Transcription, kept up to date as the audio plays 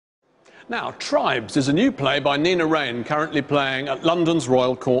Now, Tribes is a new play by Nina Raine, currently playing at London's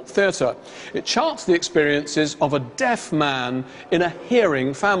Royal Court Theatre. It charts the experiences of a deaf man in a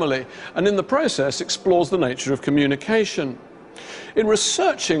hearing family, and in the process explores the nature of communication. In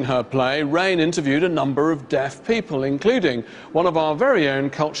researching her play, Raine interviewed a number of deaf people, including one of our very own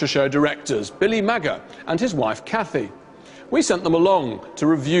culture show directors, Billy Magger, and his wife, Kathy. We sent them along to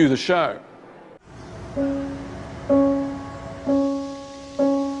review the show.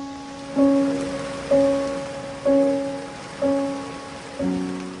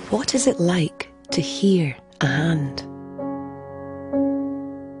 What is it like to hear a hand?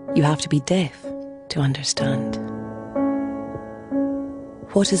 You have to be deaf to understand.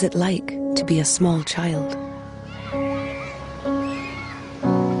 What is it like to be a small child?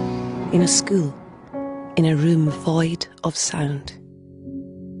 In a school, in a room void of sound.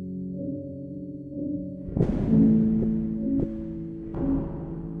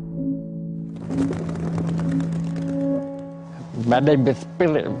 My name is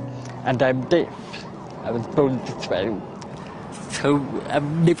Billy, and I'm deaf. I was born this way. So I've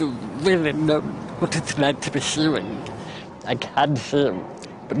never really known what it's like to be hearing. I can hear,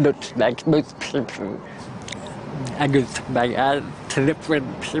 but not like most people. I use my eyes to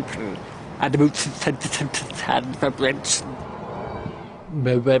different people, and I'm also sensitive to sound vibration.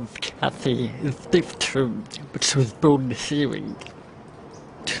 My wife, Kathy, is deaf too, but she was born hearing.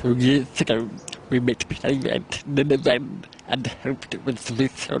 2 years ago, we met playing at an event and helped with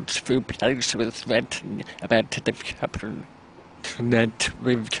research for a play she was writing about a deaf couple. Tonight,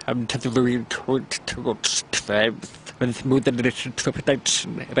 we've come to the Royal Court to watch Tribes with more than a little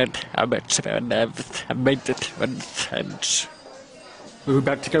trepidation about how much of our nerves have made it unchanged. We're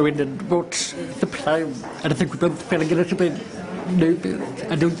about to go in and watch the play, and I think we're both feeling a little bit nervous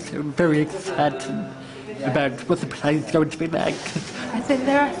and also very excited about what the play is going to be like. I think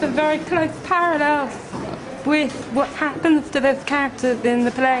there are some very close parallels with what happens to those characters in the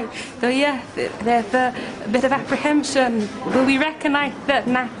play. So yes, there's a bit of apprehension. Will we recognise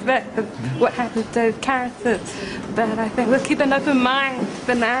certain aspects of what happens to those characters? But I think we'll keep an open mind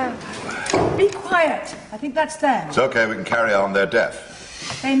for now. Be quiet. I think that's them. It's okay, we can carry on. They're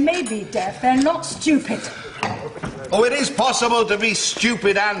deaf. They may be deaf. They're not stupid. Oh, it is possible to be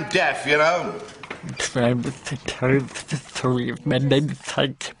stupid and deaf, you know. Tribes tells the story of my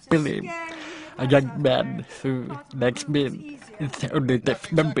namesake Billy, a young man who, like me, is the only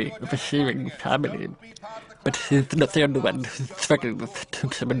deaf member of a hearing family. But he's not the only one who struggles to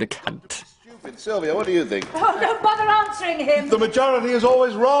come into account. Sylvia, what do you think? Oh, don't bother answering him. The majority is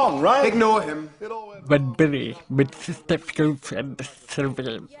always wrong, right? Ignore him. When Billy meets his deaf girlfriend,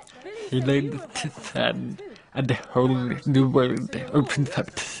 Sylvia, he learns to stand, and a whole new world opens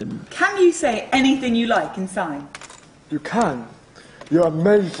up to him. Can you say anything you like in sign? You can. You're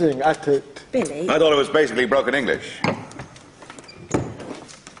amazing at it. Billy? I thought it was basically broken English.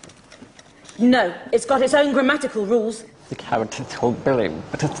 No, it's got its own grammatical rules. The character's called Billy,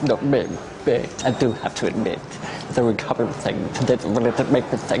 but it's not me. But I do have to admit, there were a couple of things that really did make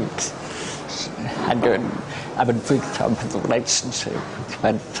me think. I'm in for example, the relationship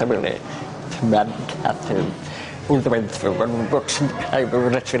between Sylvia to man Kathy. All the way through, when we were watching the play, we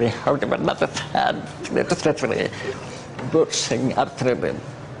were literally holding another's hand. Just literally watching absolutely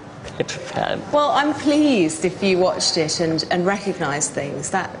petrified. Well, I'm pleased if you watched it and recognised things.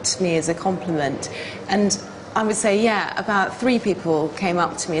 That, to me, is a compliment. And I would say, yeah, about 3 people came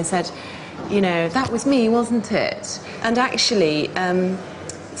up to me and said, you know, that was me, wasn't it? And actually,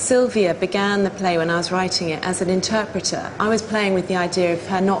 Sylvia began the play when I was writing it as an interpreter. I was playing with the idea of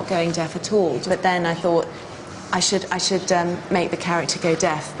her not going deaf at all, but then I thought I should make the character go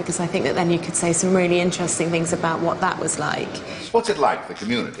deaf, because I think that then you could say some really interesting things about what that was like. What's it like, the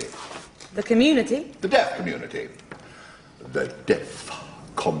community? The community? The deaf community. The deaf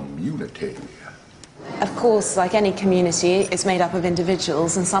community. Of course, like any community, it's made up of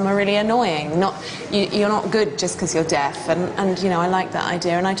individuals, and some are really annoying. You're not good just because you're deaf, and you know, I like that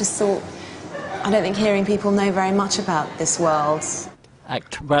idea, and I just thought, I don't think hearing people know very much about this world.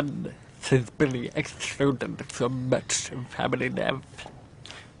 Act 1 says Billy excluded from much of family life.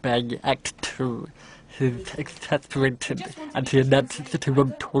 By Act 2, he's exasperated, and he announces that he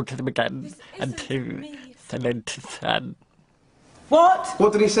won't talk to them again until they learn to stand. What?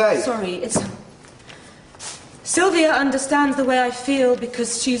 What did he say? Sorry, it's... Sylvia understands the way I feel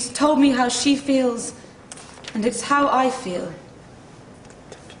because she's told me how she feels, and it's how I feel.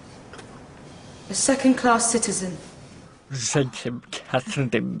 A second-class citizen. Jacob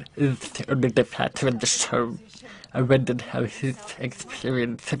Casselden is the only deaf actor in the show. I wondered how his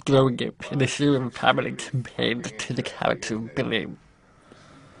experience of growing up in a hearing family compared to the character of Billy.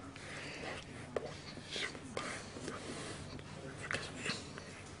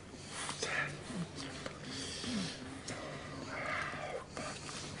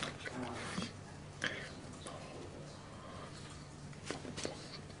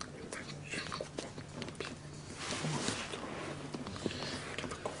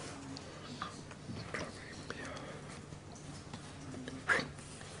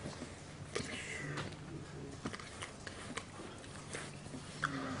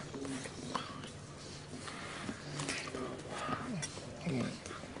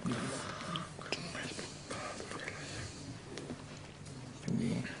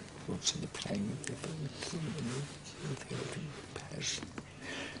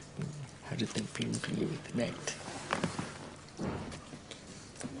 How does that feel to you tonight?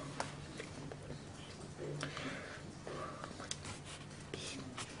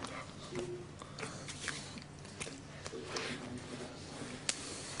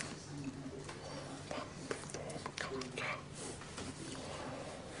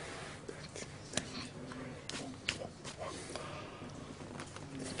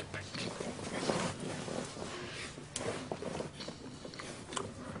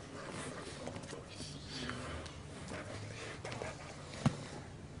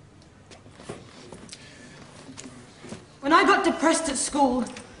 When I got depressed at school,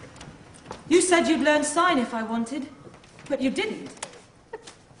 you said you'd learn sign if I wanted, but you didn't.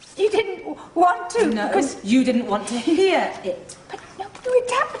 You didn't want to? No, because you didn't want to hear it. But no, you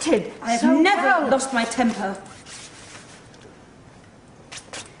adapted. I have so never well. lost my temper.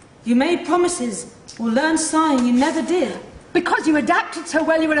 You made promises or learned sign, you never did. Because you adapted so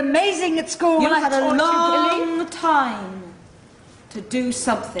well, you were amazing at school. You when I had a taught you, Billy. long time to do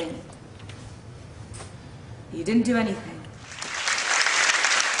something. You didn't do anything.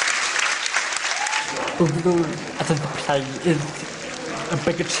 Although I think the play is a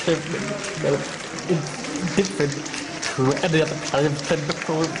big achievement, it's different to any other play I've seen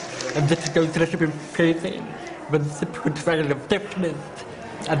before, and this goes a little bit further with the portrayal of deafness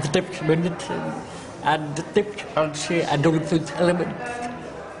and the deaf community and the deaf culture and all of those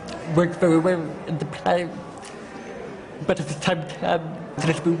elements work very well in the play. But at the same time, it's a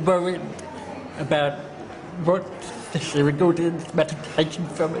little bit worried about what the hearing audience might have taken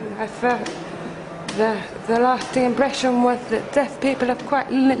from it. I felt the lasting impression was that deaf people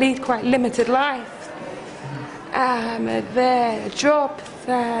have lead quite limited lives. Their jobs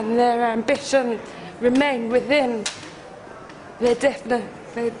and their ambition remain within their deafness.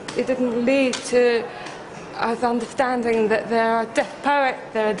 It didn't lead to us understanding that there are deaf poets,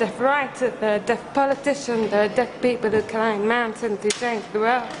 there are deaf writers, there are deaf politicians, there are deaf people who climb mountains who change the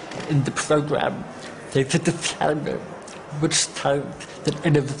world. In the programme, there's a disclaimer which states that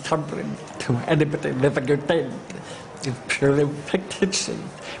any resemblance to anybody living or dead is purely fictitious.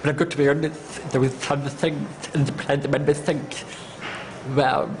 But I've got to be honest, there was some things in the play that made me think,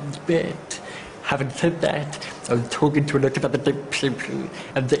 well, but having said that, I was talking to a lot of other deaf people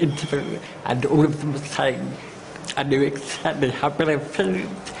and the interview, and all of them were saying, I knew exactly how well I felt.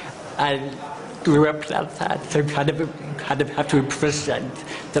 I grew up like that, so kind of have to appreciate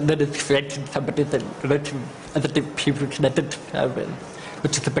that that is creating somebody that a lot of other deaf people can identify with,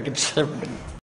 which is a big achievement.